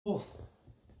Oh,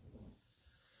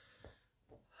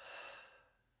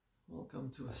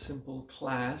 welcome to a simple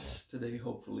class today,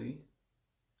 hopefully.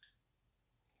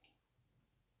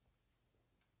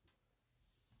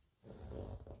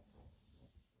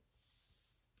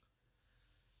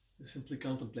 You simply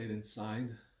contemplate inside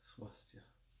Swasthya.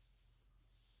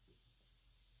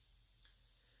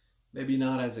 Maybe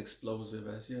not as explosive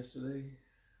as yesterday,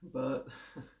 but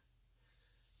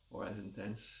or as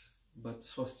intense, but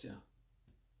Swasthya.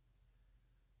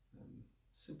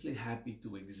 Simply happy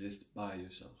to exist by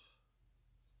yourself.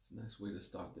 It's a nice way to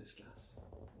start this class.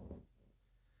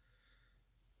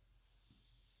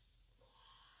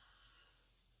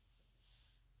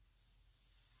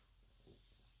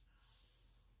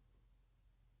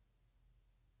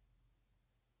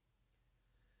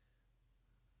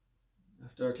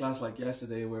 After a class like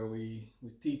yesterday where we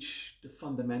teach the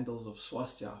fundamentals of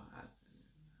Swasthya at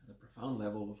a profound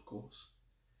level, of course,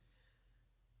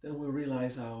 then we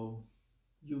realize how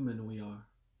human we are.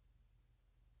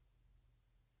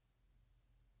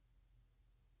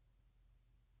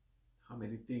 How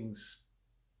many things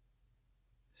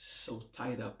so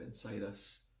tied up inside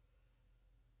us.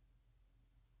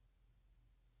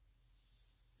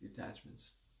 The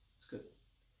attachments. It's good.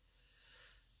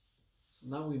 So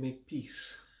now we make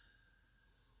peace.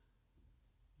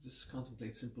 Just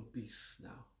contemplate simple peace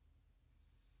now.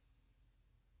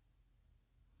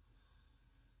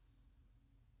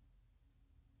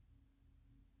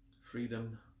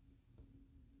 Freedom,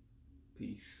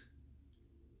 peace.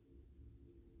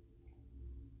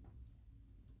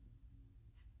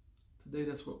 Today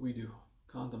that's what we do.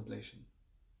 Contemplation.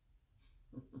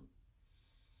 We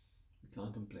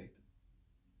contemplate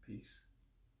peace.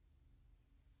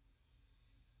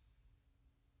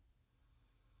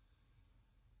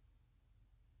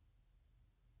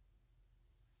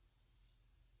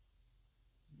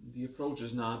 The approach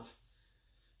is not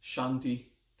shanti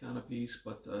kind of peace,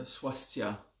 but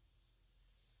swasthya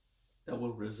that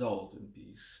will result in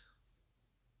peace.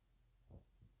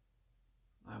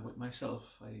 I'm with myself,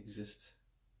 I exist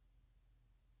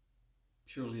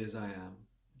purely as I am.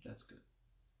 That's good.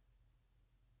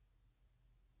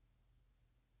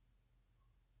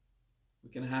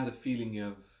 We can have a feeling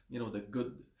of, the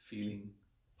good feeling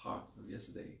part of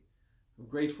yesterday. I'm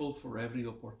grateful for every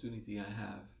opportunity I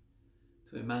have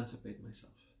to emancipate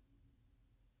myself.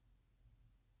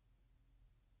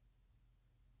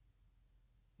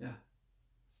 Yeah,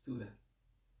 let's do that.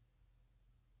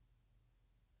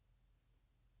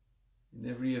 In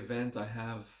every event I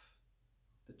have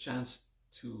the chance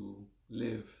to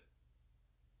live,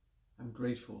 I'm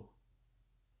grateful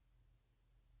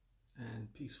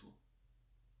and peaceful.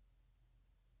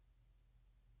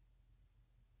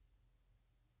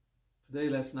 Today,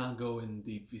 let's not go in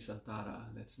deep Visantara.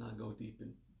 Let's not go deep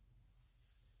in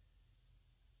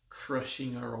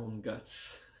crushing our own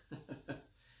guts.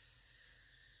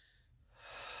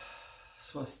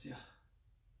 Swasthya.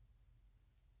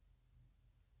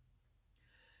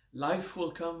 Life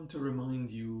will come to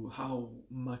remind you how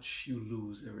much you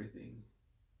lose everything.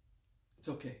 It's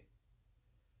okay.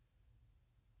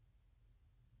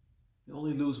 You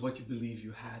only lose what you believe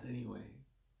you had anyway.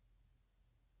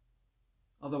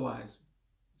 Otherwise,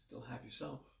 you still have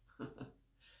yourself.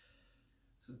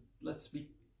 So let's be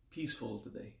peaceful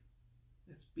today.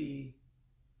 Let's be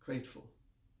grateful,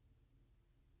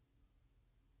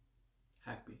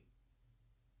 happy,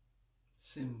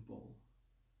 simple.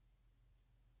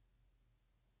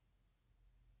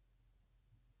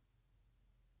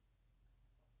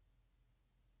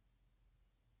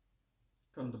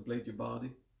 Contemplate your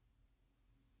body.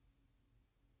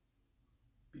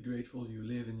 Be grateful you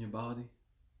live in your body.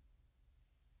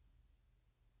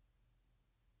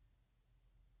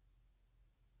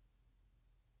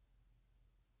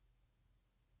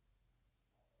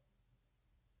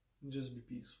 And just be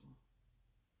peaceful.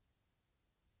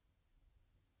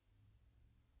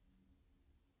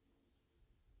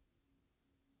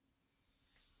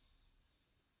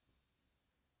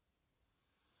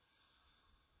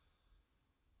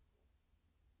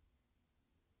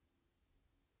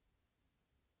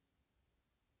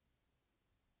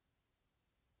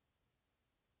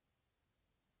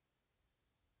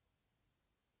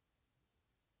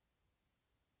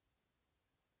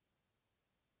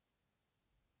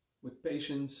 With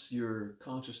patience, your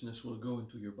consciousness will go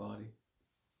into your body.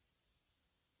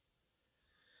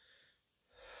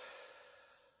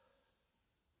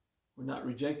 We're not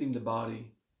rejecting the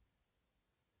body.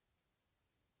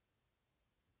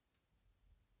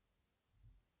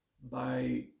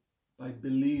 By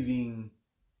believing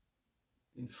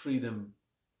in freedom,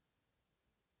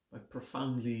 by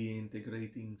profoundly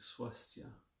integrating swasthya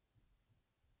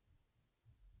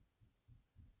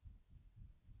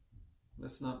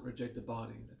Let's not reject the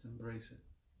body, let's embrace it.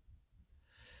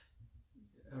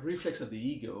 A reflex of the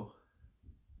ego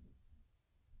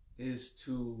is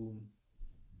to,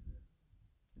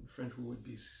 in French we would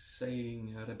be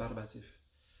saying rebarbative.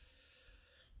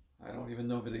 I don't even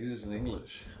know if it exists in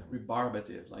English.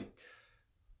 Rebarbative, like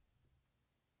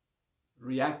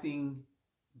reacting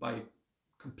by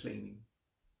complaining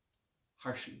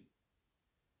harshly,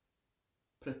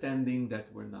 pretending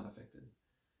that we're not affected.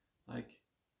 Like,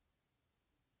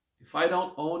 if I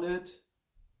don't own it,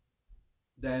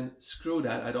 then screw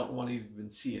that, I don't want to even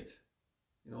see it.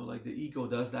 You know, like the ego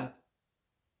does that,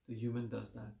 the human does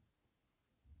that.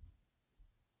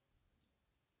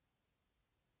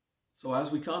 So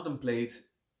as we contemplate,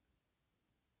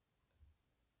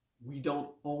 we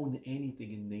don't own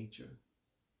anything in nature.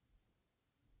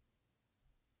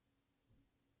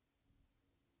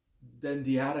 Then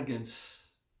the arrogance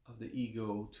of the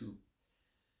ego to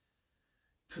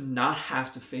not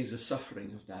have to face the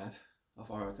suffering of that,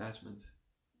 of our attachment,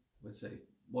 would say,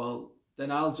 well, then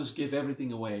I'll just give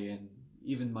everything away, and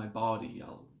even my body,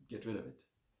 I'll get rid of it.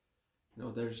 You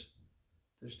know, there's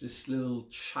this little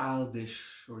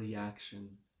childish reaction.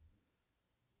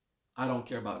 I don't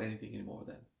care about anything anymore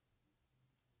then.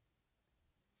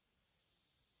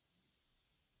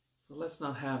 So let's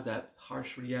not have that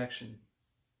harsh reaction.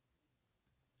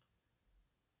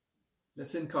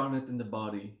 Let's incarnate in the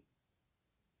body,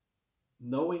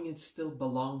 knowing it still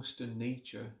belongs to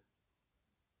nature.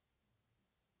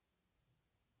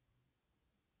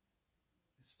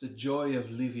 It's the joy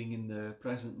of living in the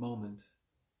present moment,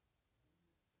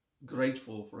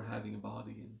 grateful for having a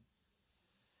body, and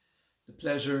the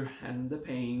pleasure and the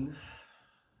pain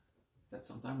that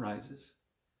sometimes rises.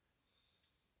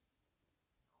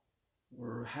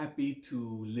 We're happy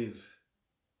to live.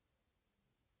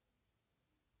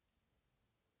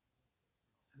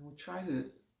 And we'll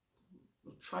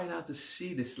try not to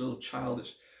see this little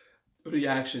childish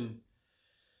reaction.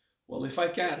 Well, if I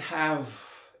can't have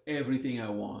everything I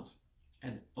want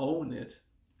and own it,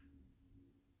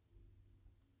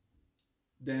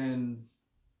 then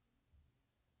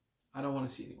I don't want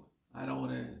to see anyone. I don't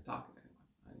want to talk to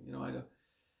anyone. I don't.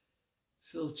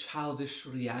 It's a little childish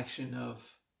reaction of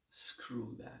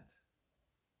screw that.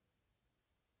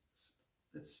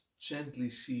 Let's gently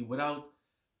see without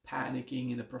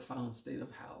panicking in a profound state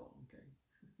of hell.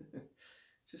 Okay,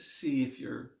 just see if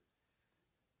you're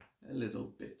a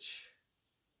little bitch.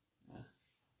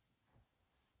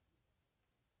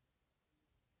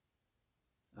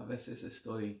 A veces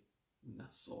estoy una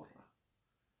zorra.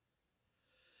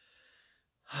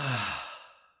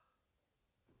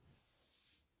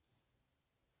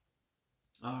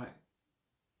 All right.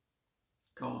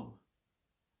 Calm.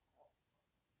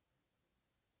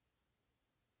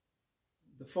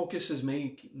 The focus is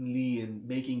mainly in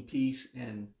making peace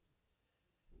and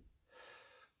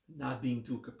not being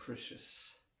too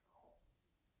capricious.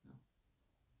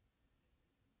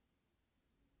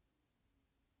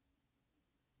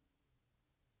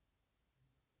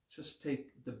 Just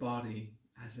take the body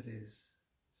as it is.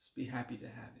 Just be happy to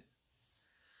have it.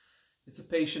 It's a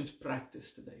patient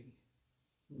practice today.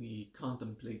 We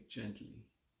contemplate gently.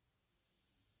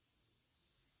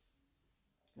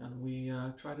 And we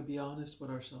try to be honest with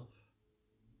ourselves.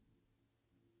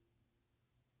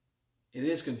 It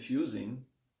is confusing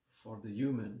for the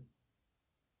human,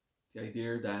 the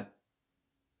idea that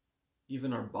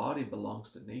even our body belongs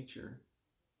to nature.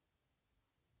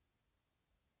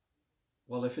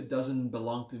 Well, if it doesn't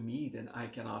belong to me, then I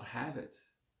cannot have it.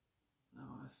 No,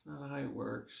 that's not how it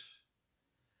works.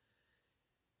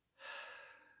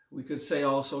 We could say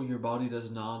also your body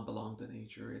does not belong to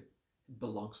nature. It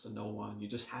belongs to no one. You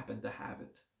just happen to have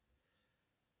it.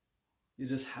 You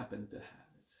just happen to have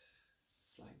it.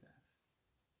 It's like that.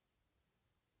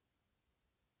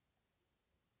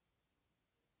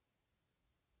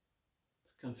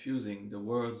 It's confusing, the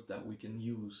words that we can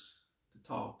use to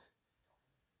talk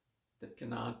that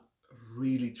cannot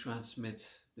really transmit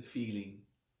the feeling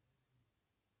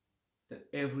that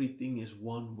everything is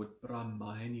one with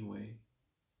Brahma anyway.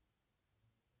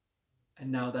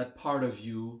 And now that part of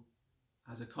you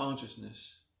as a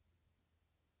consciousness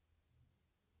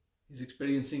is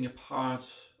experiencing a part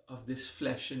of this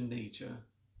flesh and nature.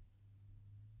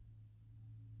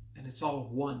 And it's all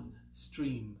one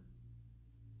stream.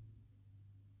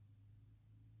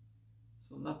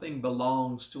 So nothing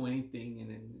belongs to anything,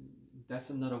 and that's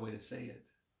another way to say it.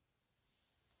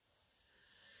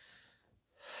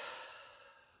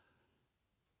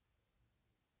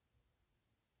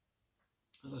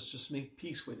 Let's just make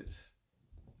peace with it.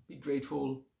 Be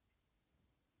grateful.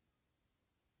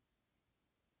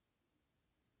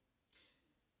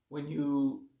 When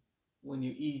you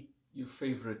eat your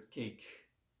favorite cake,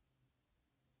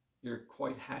 you're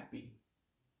quite happy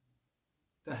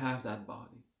to have that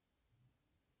body.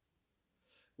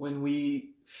 When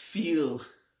we feel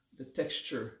the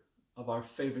texture of our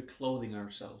favorite clothing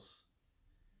ourselves,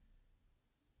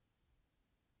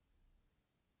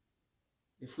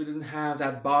 if we didn't have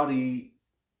that body,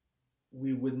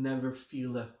 we would never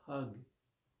feel a hug.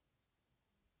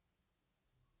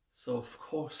 So of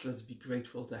course, let's be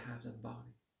grateful to have that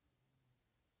body.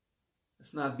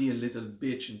 Let's not be a little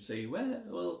bitch and say,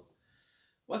 well,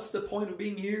 what's the point of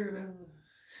being here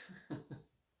then?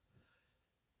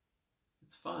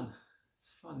 It's fun.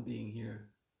 It's fun being here.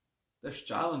 There's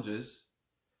challenges.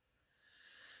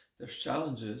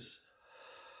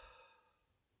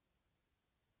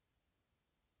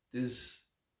 This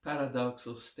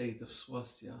paradoxical state of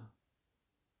swasthya,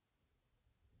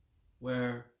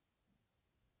 where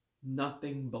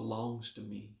nothing belongs to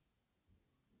me.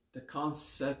 The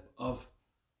concept of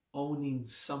owning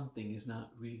something is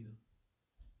not real.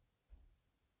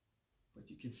 But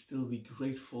you can still be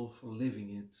grateful for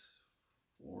living it,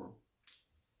 for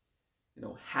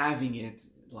having it,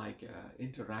 like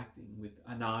interacting with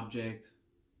an object,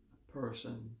 a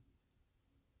person.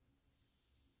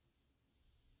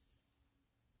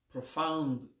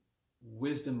 Profound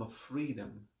wisdom of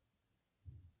freedom,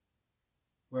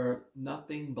 where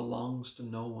nothing belongs to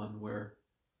no one, where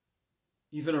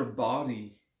even our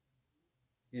body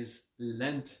is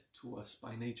lent to us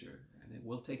by nature, and it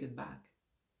will take it back.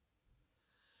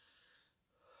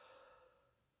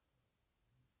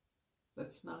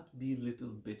 Let's not be little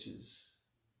bitches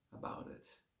about it.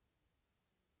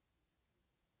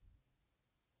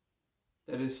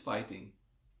 There is fighting.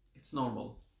 It's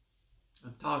normal.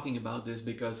 I'm talking about this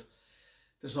because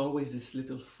there's always this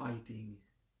little fighting.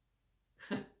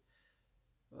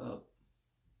 Well,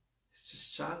 it's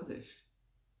just childish.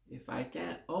 If I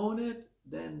can't own it,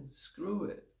 then screw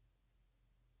it.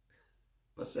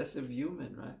 Possessive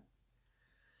human, right?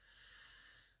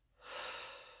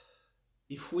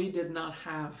 If we did not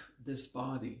have this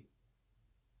body,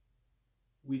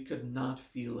 we could not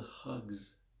feel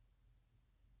hugs.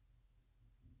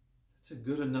 That's a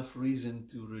good enough reason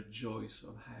to rejoice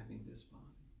of having this body.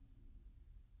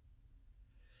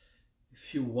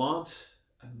 If you want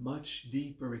a much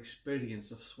deeper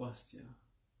experience of Swasthya,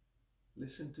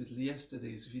 listen to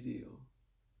yesterday's video.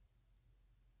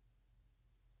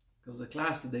 Because the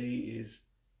class today is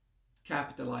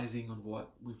capitalizing on what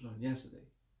we've learned yesterday.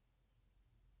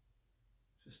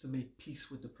 Just to make peace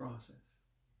with the process.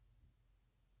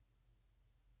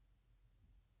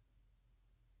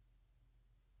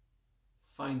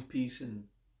 Find peace in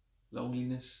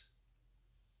loneliness.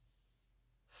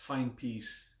 Find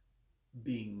peace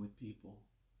being with people.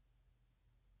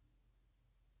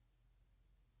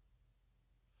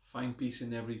 Find peace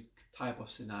in every type of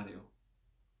scenario.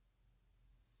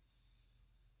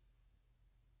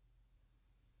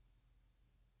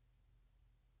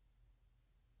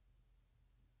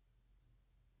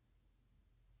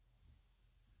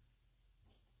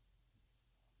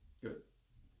 Good.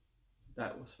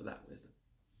 That was for that wisdom.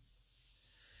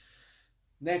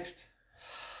 Next,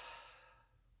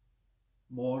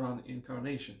 more on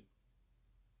incarnation.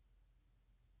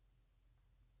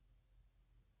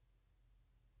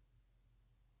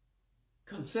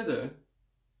 Consider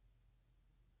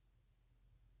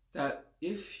that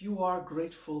if you are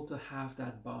grateful to have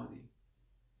that body,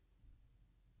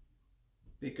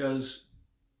 because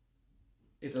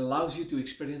it allows you to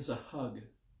experience a hug,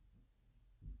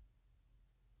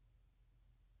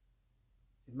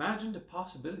 imagine the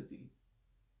possibility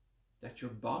that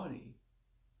your body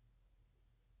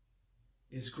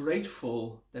is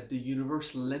grateful that the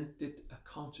universe lent it a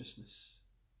consciousness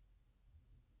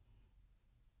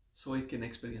so it can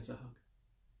experience a hug.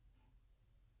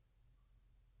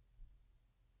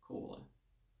 Cool, huh?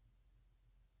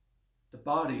 The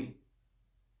body,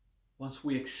 once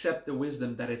we accept the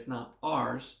wisdom that it's not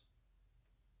ours,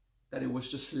 that it was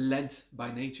just lent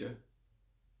by nature,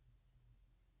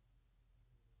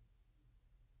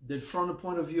 then from the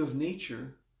point of view of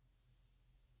nature,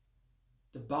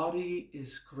 the body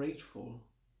is grateful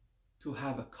to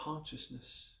have a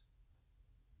consciousness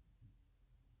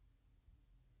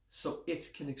so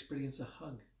it can experience a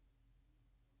hug.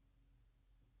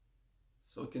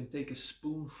 So it can take a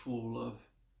spoonful of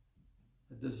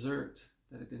a dessert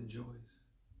that it enjoys.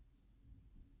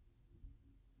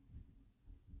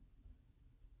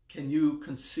 Can you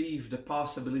conceive the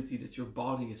possibility that your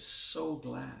body is so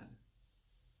glad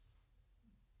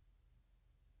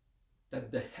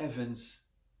that the heavens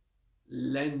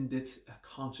lend it a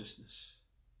consciousness?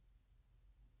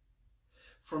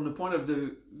 from the point of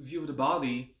the view of the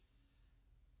body,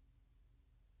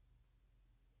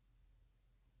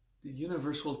 the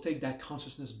universe will take that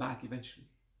consciousness back eventually.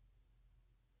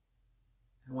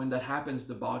 And when that happens,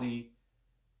 the body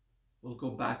will go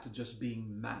back to just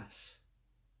being mass,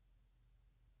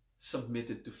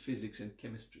 submitted to physics and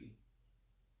chemistry.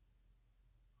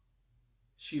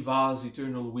 Shiva's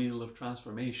eternal wheel of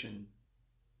transformation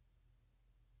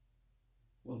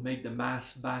will make the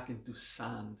mass back into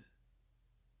sand,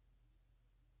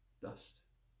 dust.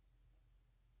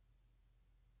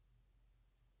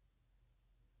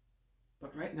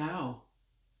 But right now,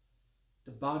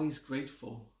 the body's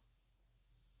grateful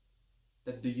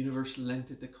that the universe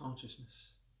lent it the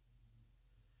consciousness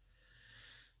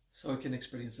so it can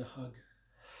experience a hug,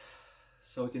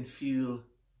 so it can feel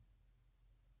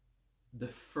the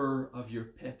fur of your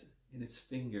pet in its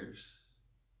fingers.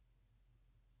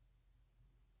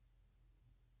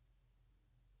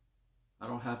 I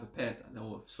don't have a pet. I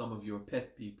know some of you are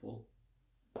pet people.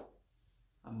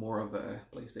 I'm more of a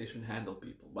PlayStation handle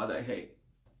people, but hey.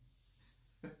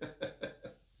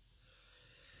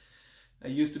 I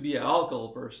used to be an alcohol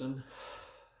person.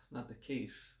 It's not the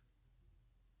case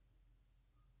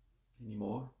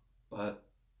anymore, but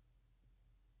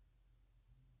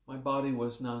my body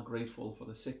was not grateful for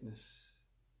the sickness.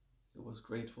 It was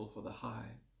grateful for the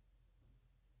high.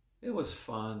 It was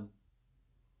fun.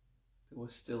 There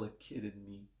was still a kid in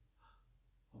me.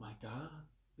 Oh my God,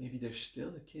 maybe there's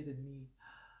still a kid in me.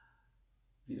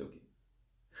 Video game.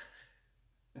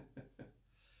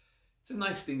 It's a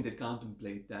nice thing to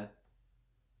contemplate that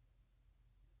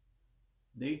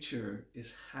nature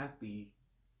is happy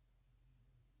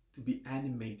to be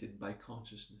animated by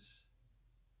consciousness,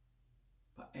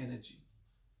 by energy,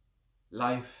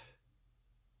 life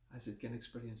as it can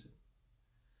experience it.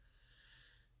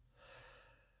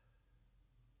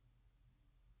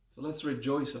 So let's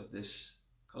rejoice of this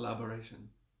collaboration.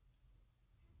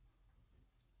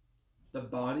 The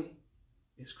body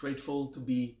is grateful to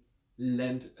be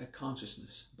lent a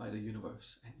consciousness by the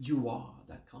universe, and you are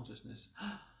that consciousness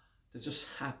that just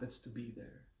happens to be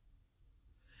there.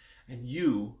 And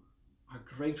you are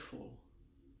grateful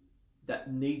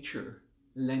that nature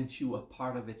lent you a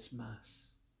part of its mass.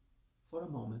 For a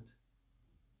moment,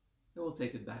 it will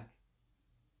take it back.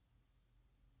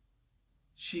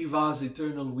 Shiva's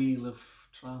eternal wheel of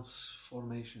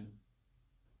transformation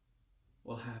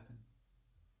will happen.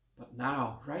 But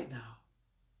now, right now,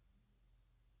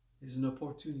 is an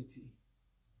opportunity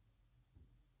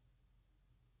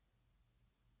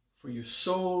for your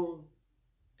soul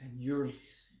and your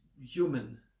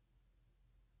human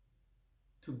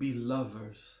to be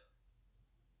lovers.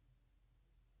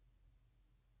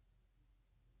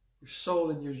 Your soul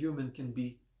and your human can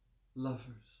be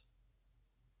lovers.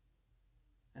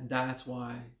 And that's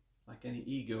why, like any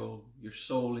ego, your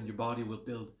soul and your body will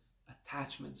build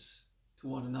attachments to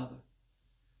one another,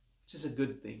 which is a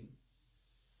good thing.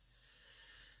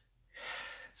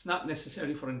 It's not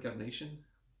necessary for incarnation.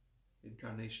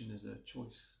 Incarnation is a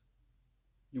choice.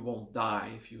 You won't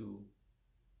die if you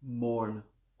mourn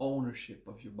ownership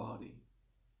of your body.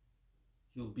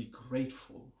 You'll be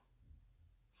grateful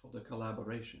for the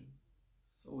collaboration.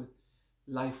 So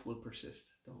life will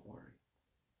persist, don't worry.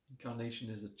 Incarnation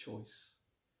is a choice.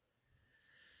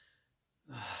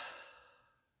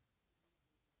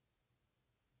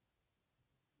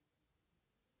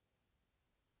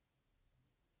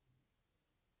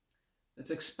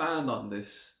 Let's expand on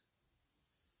this.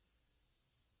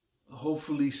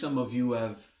 Hopefully some of you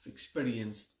have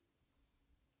experienced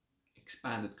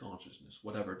expanded consciousness,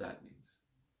 whatever that means.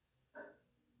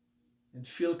 And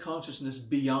feel consciousness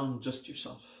beyond just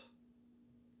yourself.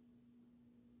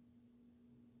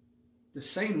 The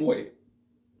same way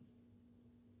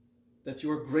that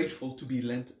you are grateful to be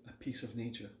lent a piece of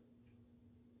nature.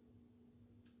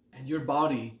 And your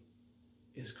body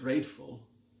is grateful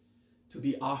to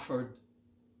be offered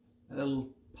a little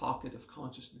pocket of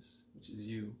consciousness, which is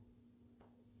you.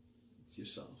 It's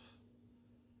yourself.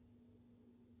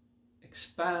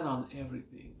 Expand on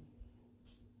everything.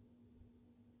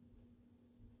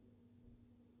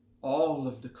 All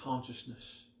of the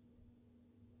consciousness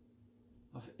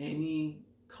of any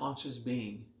conscious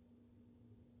being,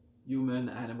 human,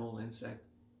 animal, insect,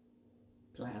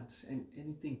 plant, and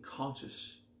anything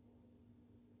conscious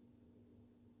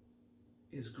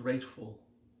is grateful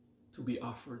to be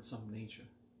offered some nature.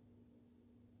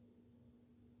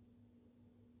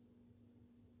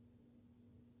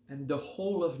 And the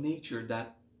whole of nature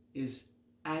that is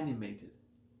animated,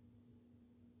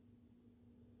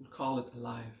 we'll call it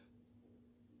alive,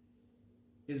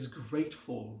 is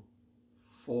grateful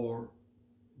for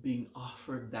being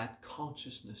offered that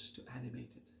consciousness to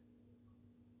animate it.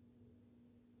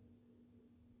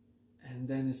 And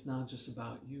then it's not just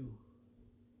about you.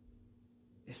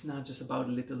 It's not just about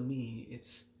little me.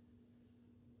 It's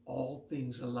all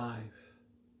things alive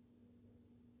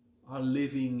are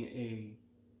living an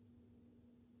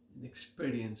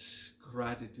experience,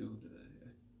 gratitude,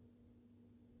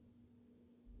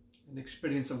 an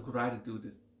experience of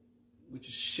gratitude which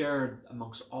is shared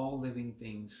amongst all living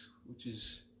things, which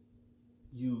is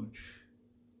huge.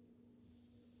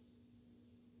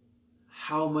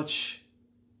 How much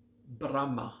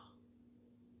Brahma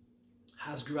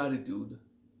has gratitude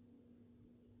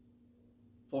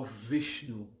for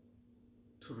Vishnu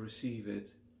to receive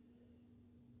it,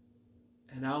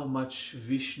 and how much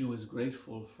Vishnu is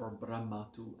grateful for Brahma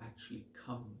to actually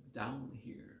come down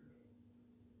here.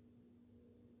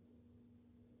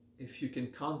 If you can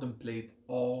contemplate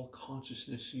all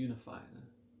consciousness unified,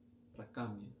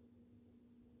 prakamya,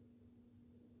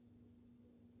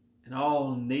 and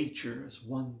all nature as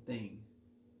one thing,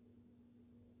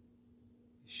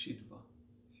 Shidva,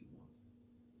 if you want.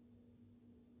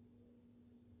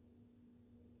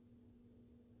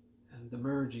 And the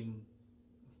merging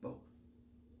of both.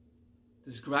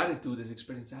 This gratitude is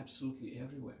experienced absolutely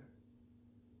everywhere.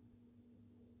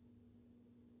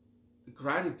 The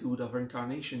gratitude of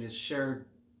incarnation is shared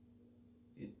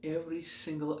in every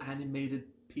single animated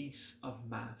piece of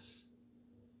mass.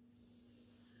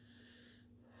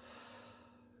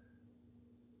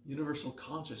 Universal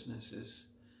consciousness is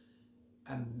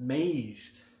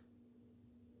amazed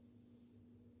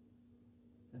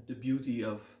at the beauty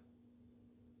of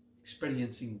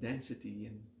experiencing density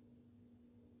and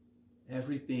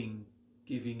everything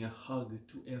giving a hug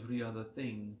to every other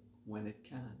thing when it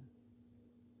can.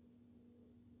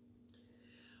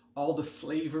 All the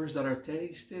flavors that are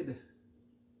tasted,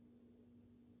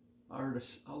 all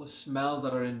the smells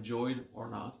that are enjoyed or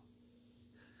not.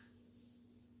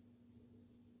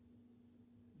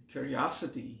 The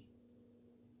curiosity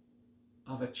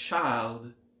of a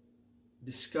child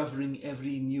discovering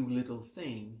every new little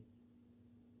thing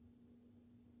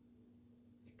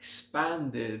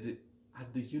expanded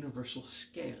at the universal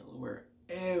scale, where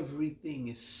everything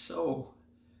is so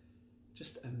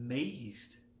just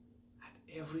amazed at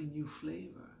every new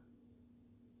flavor.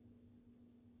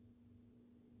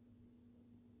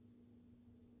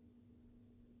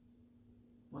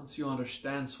 Once you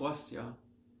understand Swasthya,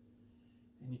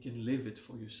 and you can live it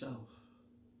for yourself,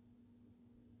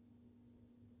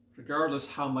 regardless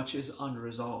how much is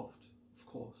unresolved, of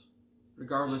course,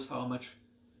 regardless how much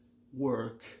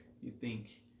work you think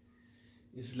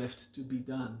is left to be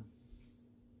done,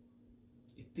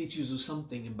 it teaches you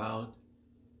something about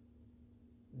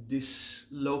this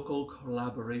local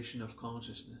collaboration of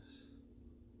consciousness.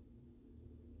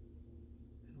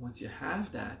 And once you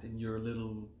have that in your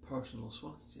little personal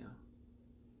Swasthya,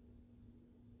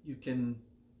 you can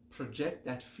project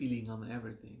that feeling on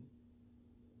everything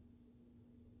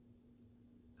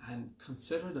and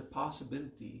consider the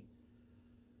possibility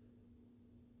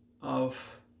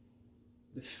of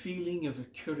the feeling of a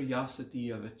curiosity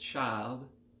of a child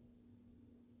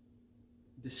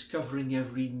discovering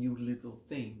every new little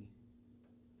thing,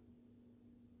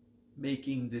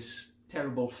 making this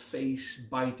terrible face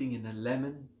biting in a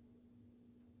lemon,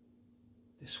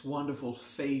 this wonderful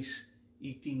face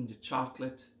eating the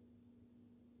chocolate,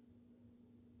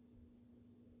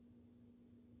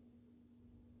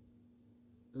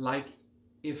 like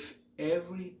if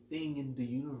everything in the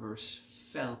universe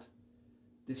felt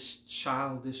this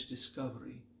childish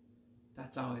discovery.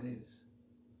 That's how it is.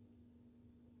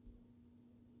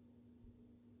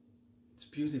 It's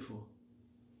beautiful.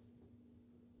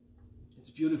 It's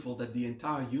beautiful that the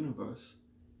entire universe,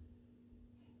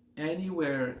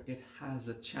 anywhere it has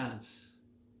a chance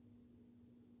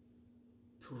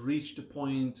to reach the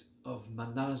point of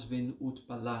Manasvin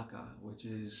Utpalaka, which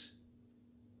is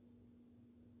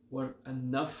where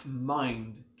enough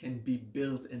mind can be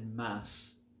built in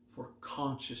mass for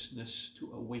consciousness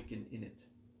to awaken in it.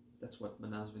 That's what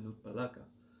Manasvin Utpalaka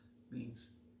means.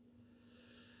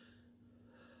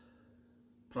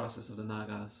 Process of the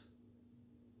Nagas.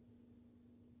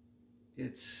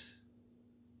 It's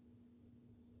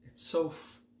so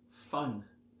fun.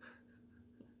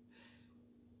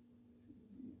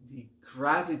 The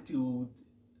gratitude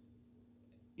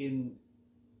in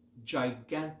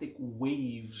gigantic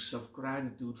waves of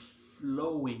gratitude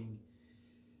flowing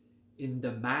in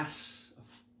the mass of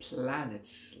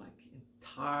planets, like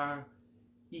entire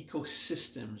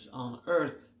ecosystems on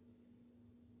Earth.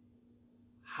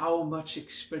 How much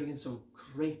experience of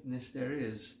greatness there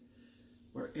is,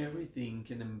 where everything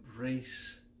can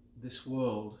embrace this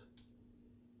world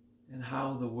and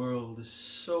how the world is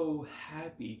so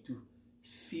happy to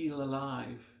feel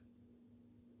alive,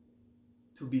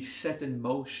 to be set in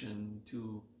motion,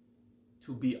 to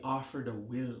be offered a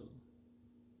will,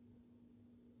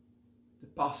 the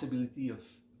possibility of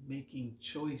making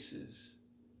choices.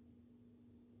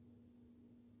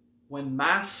 When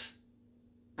mass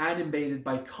animated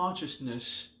by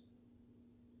consciousness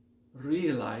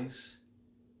realize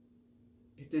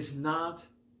it is not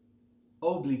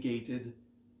obligated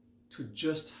to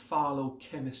just follow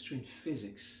chemistry and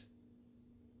physics.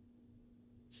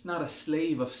 It's not a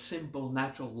slave of simple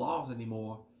natural laws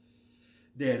anymore.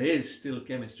 There is still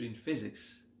chemistry and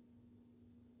physics.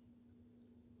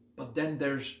 But then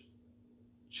there's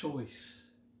choice.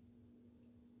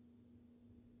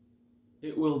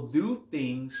 It will do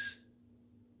things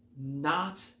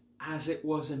not as it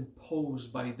was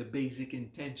imposed by the basic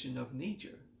intention of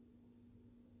nature.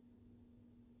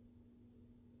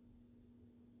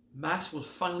 Mass will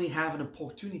finally have an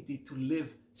opportunity to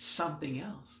live something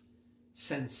else.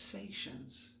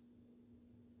 Sensations.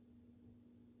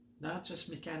 Not just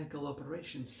mechanical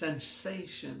operations,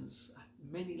 sensations at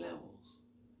many levels.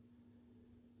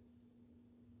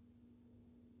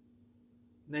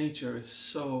 Nature is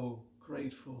so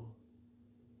grateful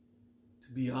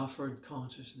to be offered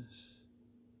consciousness.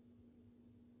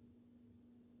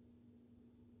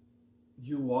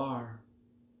 You are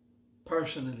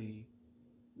personally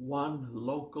one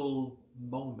local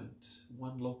moment,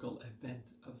 one local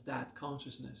event of that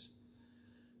consciousness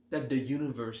that the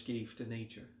universe gave to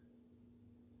nature.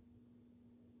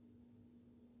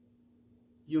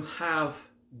 You have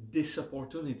this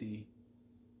opportunity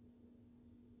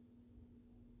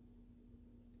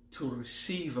to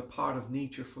receive a part of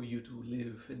nature for you to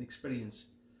live and experience,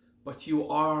 but you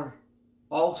are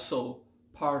also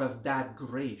part of that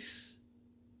grace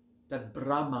that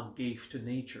Brahma gave to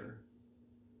nature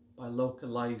by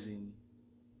localizing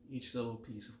each little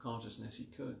piece of consciousness he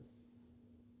could.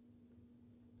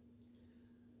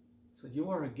 So you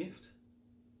are a gift.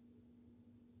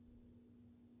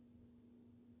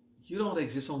 You don't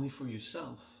exist only for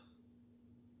yourself.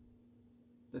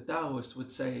 The Taoist would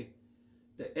say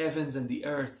the heavens and the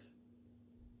earth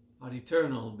are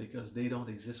eternal because they don't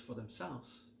exist for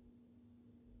themselves.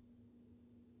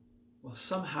 Well,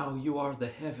 somehow you are the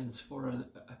heavens for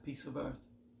a piece of earth.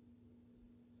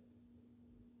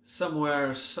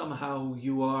 Somewhere, somehow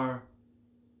you are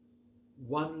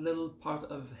one little part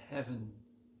of heaven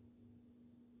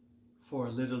for a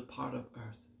little part of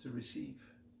earth to receive.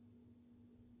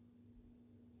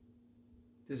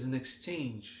 There's an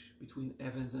exchange between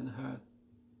heavens and earth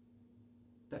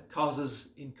that causes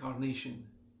incarnation,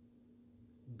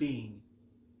 being,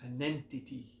 an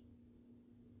entity,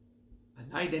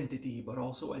 an identity, but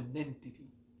also an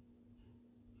entity,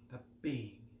 a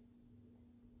being.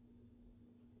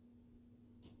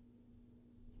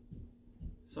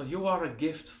 So you are a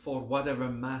gift for whatever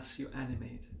mass you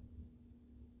animate.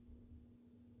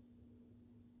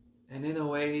 And in a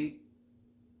way,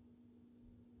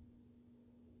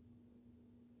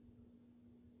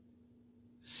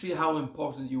 see how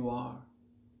important you are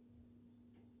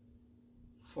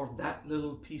for that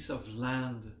little piece of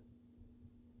land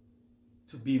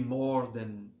to be more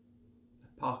than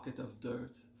a pocket of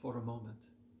dirt for a moment.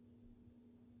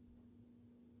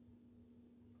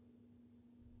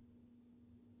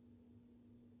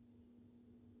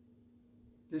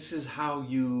 This is how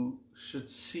you should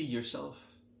see yourself,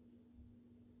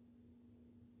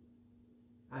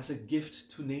 as a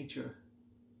gift to nature.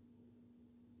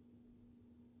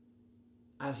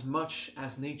 As much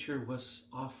as nature was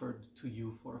offered to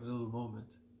you for a little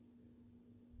moment,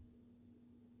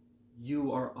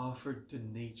 you are offered to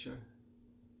nature,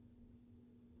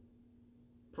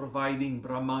 providing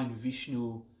Brahma and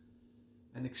Vishnu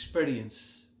an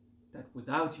experience that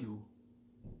without you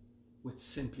would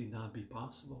simply not be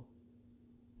possible.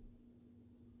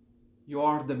 You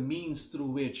are the means through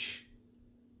which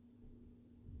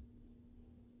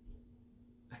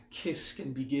a kiss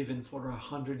can be given for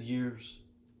 100 years.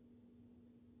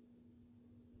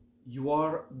 You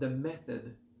are the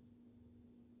method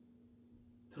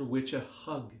through which a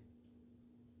hug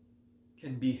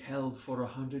can be held for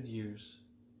 100 years,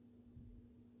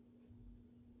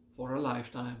 for a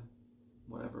lifetime,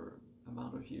 whatever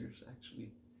amount of years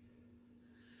actually.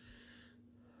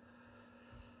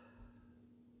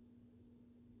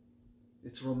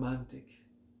 It's romantic.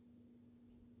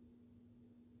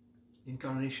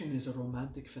 Incarnation is a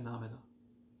romantic phenomenon.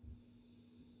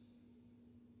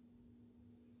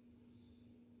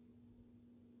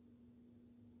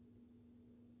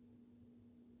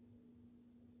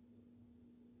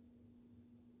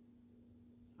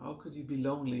 How could you be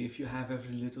lonely if you have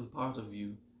every little part of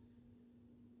you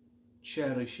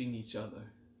cherishing each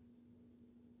other?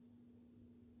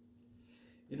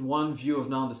 In one view of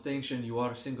non-distinction, you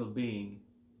are a single being,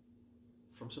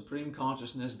 from supreme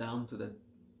consciousness down to the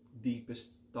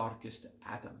deepest, darkest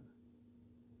atom.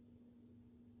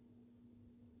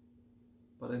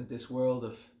 But in this world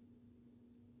of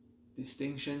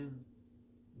distinction,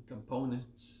 and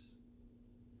components,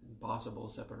 and possible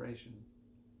separation,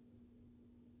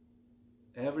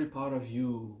 every part of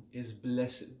you is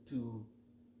blessed to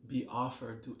be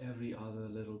offered to every other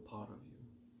little part of you.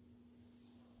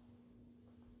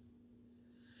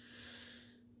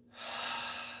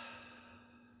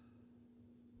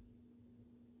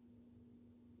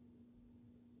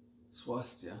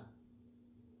 Swasthya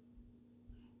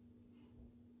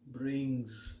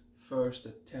brings first the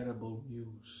terrible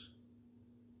news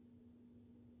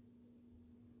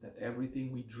that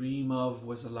everything we dream of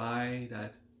was a lie,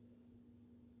 that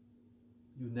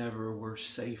you never were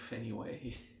safe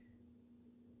anyway.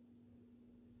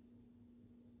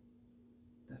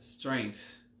 That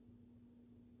strength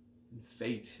and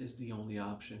fate is the only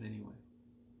option anyway.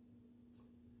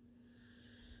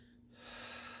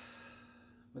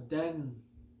 But then,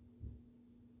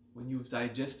 when you've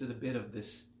digested a bit of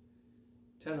this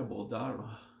terrible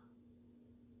dharma,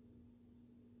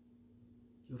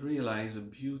 you realize a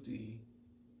beauty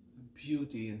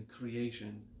in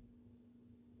creation.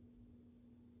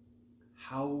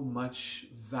 How much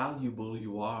valuable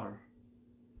you are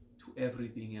to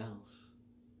everything else,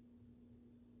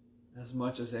 as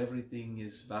much as everything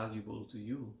is valuable to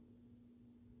you.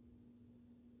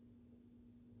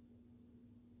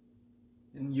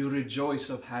 And you rejoice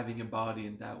of having a body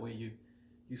in that way.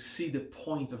 You see the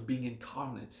point of being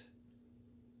incarnate.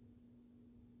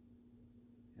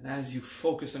 And as you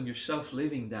focus on yourself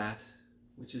living that,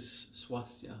 which is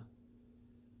swasthya,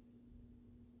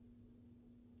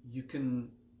 you can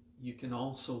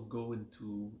also go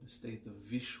into a state of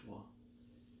vishwa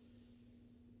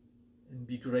and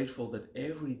be grateful that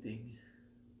everything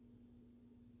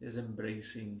is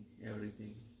embracing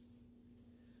everything.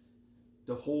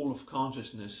 The whole of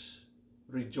consciousness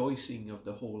rejoicing of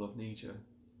the whole of nature.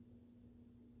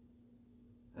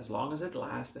 As long as it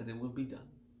lasts, then it will be done.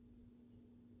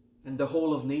 And the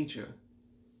whole of nature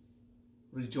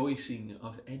rejoicing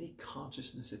of any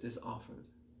consciousness it is offered.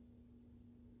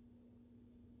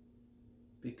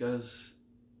 Because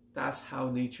that's how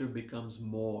nature becomes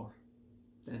more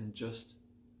than just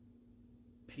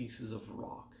pieces of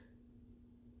rock.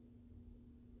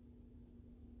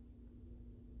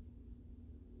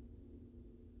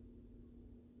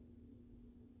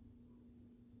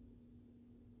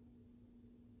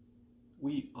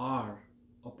 We are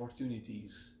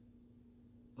opportunities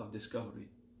of discovery.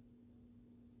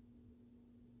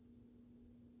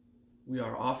 We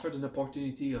are offered an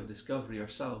opportunity of discovery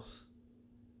ourselves,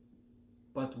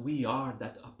 but we are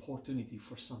that opportunity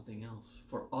for something else,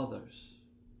 for others,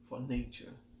 for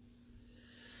nature.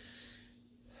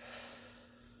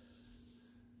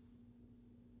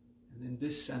 And in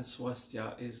this sense,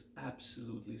 Swasthya is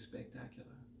absolutely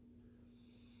spectacular.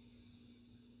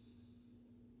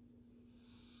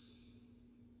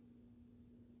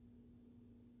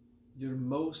 Your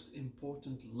most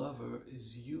important lover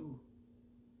is you.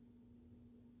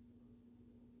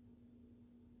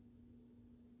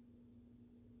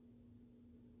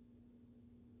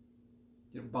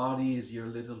 Your body is your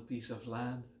little piece of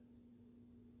land.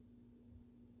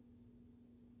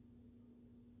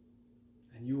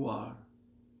 And you are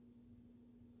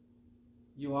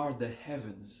the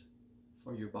heavens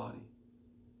for your body.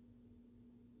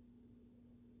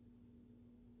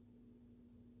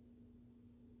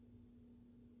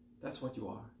 That's what you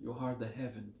are. You are the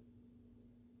heaven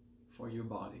for your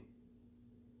body.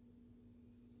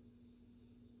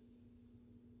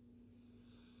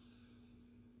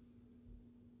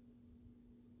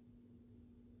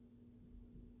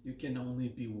 You can only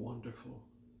be wonderful.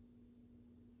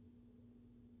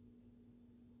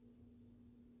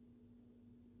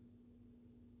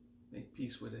 Make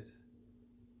peace with it.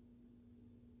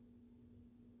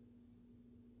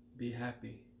 Be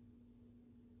happy.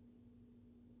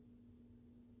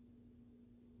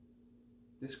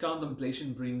 This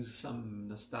contemplation brings some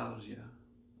nostalgia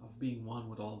of being one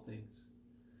with all things.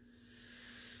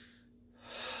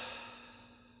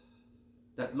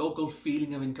 That local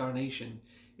feeling of incarnation,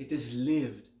 it is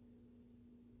lived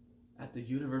at the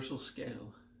universal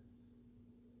scale.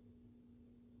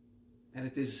 And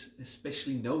it is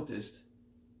especially noticed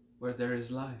where there is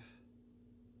life.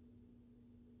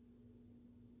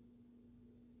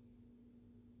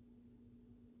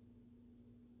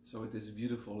 So it is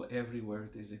beautiful everywhere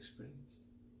it is experienced.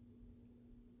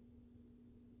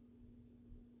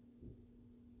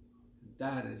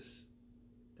 That is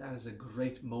a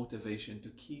great motivation to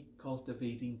keep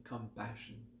cultivating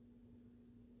compassion.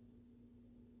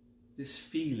 This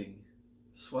feeling,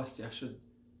 Swasthya, should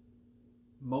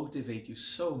motivate you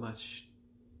so much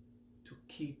to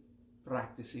keep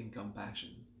practicing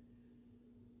compassion,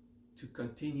 to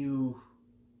continue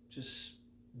just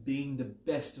being the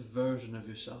best version of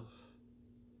yourself,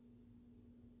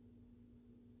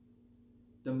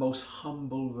 the most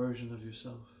humble version of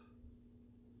yourself,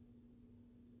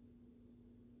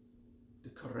 the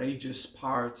courageous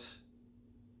part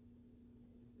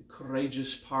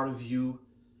of you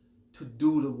to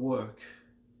do the work,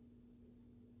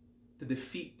 to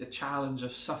defeat the challenge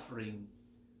of suffering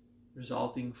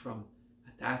resulting from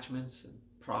attachments and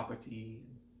property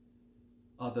and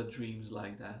other dreams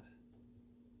like that.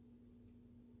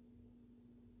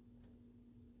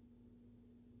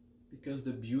 Because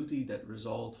the beauty that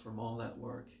results from all that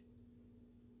work,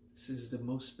 this is the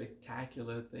most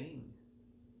spectacular thing.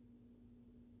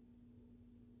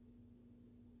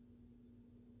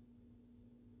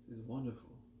 This is wonderful.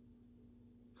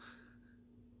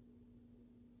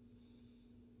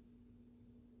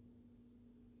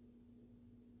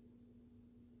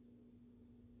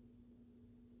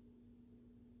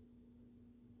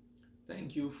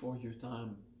 Thank you for your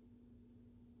time,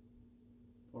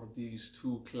 for these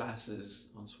 2 classes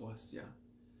on Swasthya.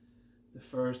 The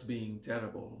first being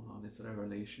terrible on its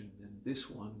revelation, and this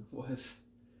one was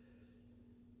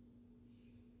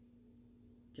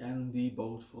candy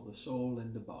both for the soul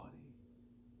and the body.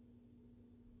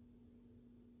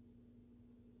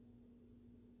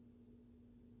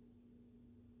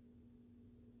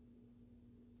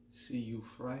 See you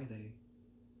Friday.